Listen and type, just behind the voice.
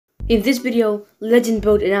In this video,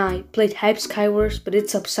 LegendBoat and I played Hive Skywars, but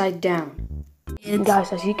it's upside down.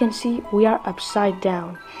 Guys, as you can see, we are upside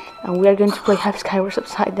down. And we are going to play Hive Skywars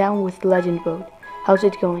upside down with LegendBoat. How's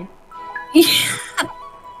it going?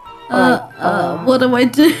 What do I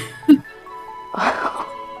do?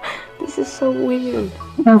 This is so weird.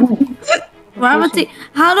 Gravity.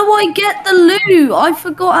 How do I get the loot? I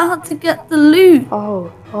forgot how to get the loot.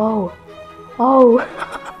 Oh.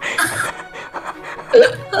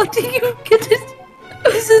 How do you get it?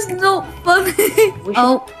 This is not funny.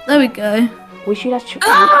 Oh, there we go. We should actually.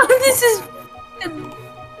 This is.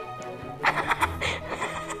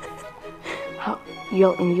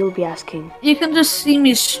 You'll be asking. You can just see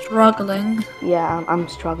me struggling. Yeah, I'm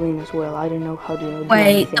struggling as well. I don't know how to do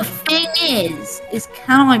Wait, anything. the thing is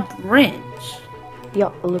can I bridge?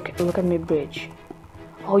 Yo, look at my bridge.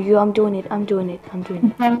 Oh, I'm doing it.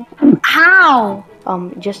 How?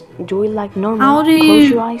 Just do it like normal. How do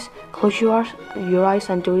Close you? Close your eyes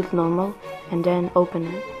and do it normal, and then open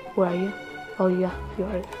it. Where are you? Oh yeah, you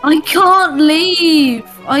are. I can't leave.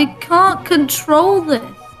 I can't control this.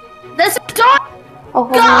 There's a dog. Oh,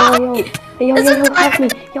 yo, help me.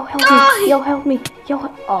 Yo, help me.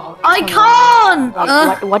 Oh, I can't.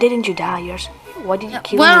 Why didn't you die? Why did you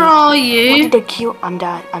kill me? Where are you? Why did they kill? I'm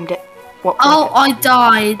dead. What? Oh, I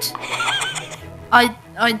died. I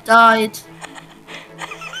died.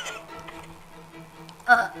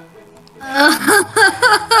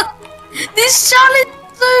 This challenge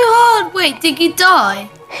is so hard. Wait, did he die?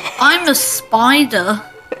 I'm a spider.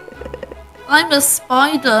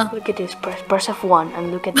 Look at this. Press F1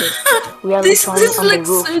 and look at this. We are This literally on the looks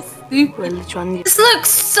roof. so stupid. We're literally. This looks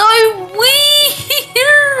so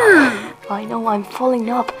weird. I know. I'm falling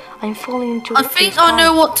up. I'm falling into. I think I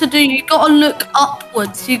know what to do. You gotta look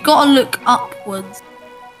upwards.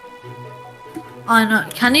 I know.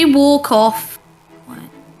 Can you walk off? Wait.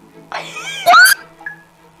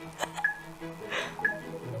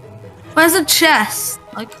 Where's a chest?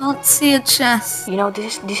 I can't see a chest. You know,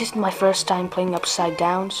 this is my first time playing upside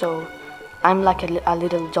down, so I'm like a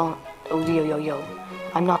little John. Oh, yo.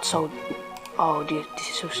 I'm not so. Oh, dude, this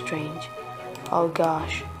is so strange. Oh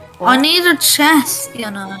gosh. I need a chest,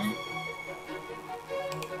 you know.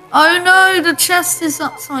 Oh no, the chest is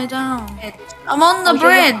upside down. I'm on the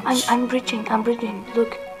bridge. Yeah, I'm bridging.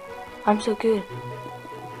 Look, I'm so good.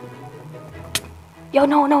 Yo,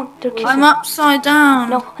 no, they're kissing. I'm upside down.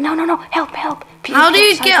 No, help. How do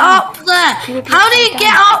you get up there? How do you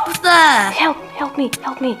get up there? Help me,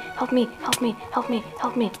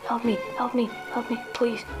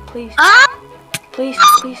 please. Ah! Please.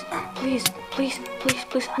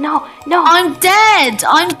 No. I'm dead.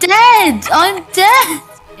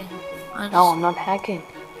 No, I'm not hacking.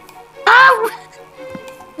 Ow!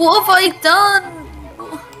 What have I done?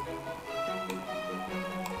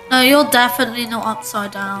 No, you're definitely not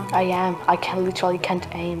upside down. I am. I literally can't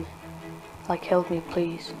aim. Like, help me,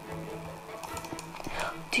 please.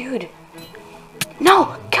 Dude.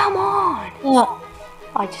 No, come on. What?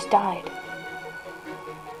 I just died.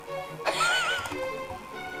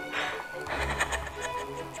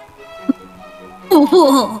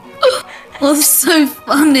 What's so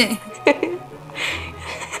funny?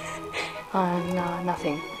 No,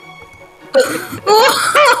 nothing.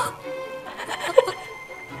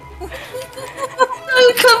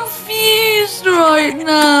 I'm confused right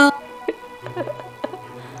now.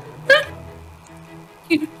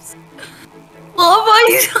 What have I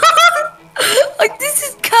done? Like, this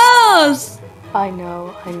is chaos. I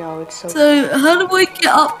know, it's so... So, how do I get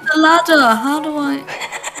up the ladder? How do I...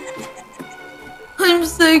 I'm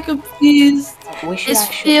so confused. It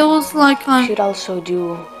feels like I'm... should also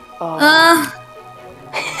do... Where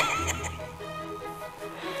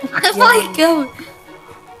am I going?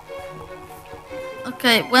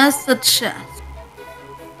 Okay, where's the chest?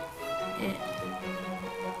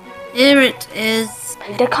 Here it is.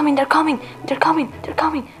 They're coming. Be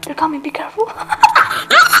careful.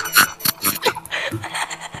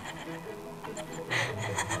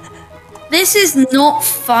 This is not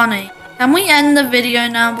funny. Can we end the video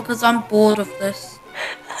now because I'm bored of this?